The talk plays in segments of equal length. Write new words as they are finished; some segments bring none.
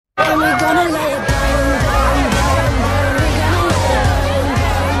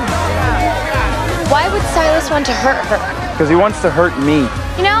want to hurt her? Because he wants to hurt me.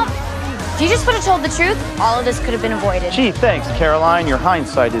 You know, if you just would have told the truth, all of this could have been avoided. Gee, thanks, Caroline. Your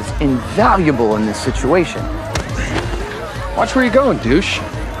hindsight is invaluable in this situation. Watch where you're going, douche.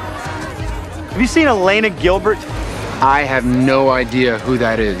 Have you seen Elena Gilbert? I have no idea who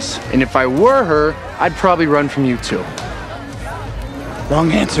that is. And if I were her, I'd probably run from you too.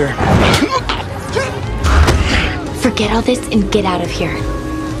 Wrong answer. Forget all this and get out of here.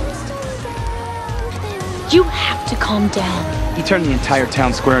 You have to calm down. You turned the entire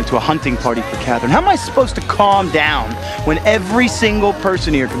town square into a hunting party for Catherine. How am I supposed to calm down when every single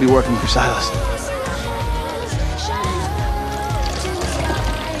person here could be working for Silas?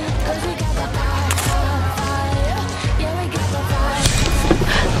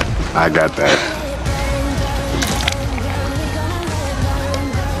 I got that.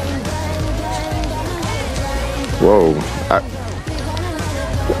 Whoa.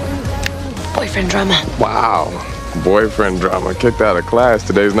 Boyfriend drama. Wow. Boyfriend drama. Kicked out of class.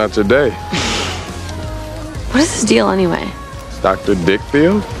 Today's not your day. What is his deal anyway? Dr.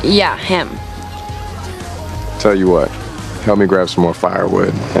 Dickfield? Yeah, him. Tell you what. Help me grab some more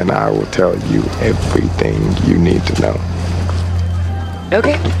firewood, and I will tell you everything you need to know.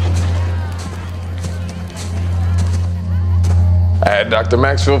 Okay. I had Dr.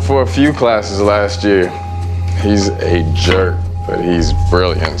 Maxfield for a few classes last year. He's a jerk, but he's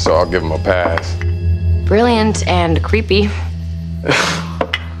brilliant, so I'll give him a pass. Brilliant and creepy.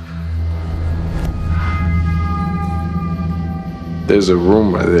 There's a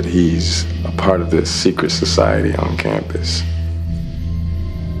rumor that he's a part of this secret society on campus.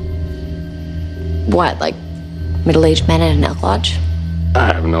 What, like middle-aged men at an elk lodge?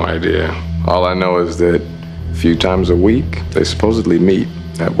 I have no idea. All I know is that a few times a week, they supposedly meet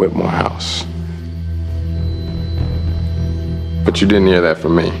at Whitmore House. But you didn't hear that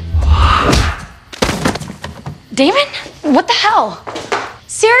from me. Damon? What the hell?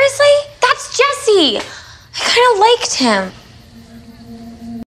 Seriously? That's Jesse! I kind of liked him.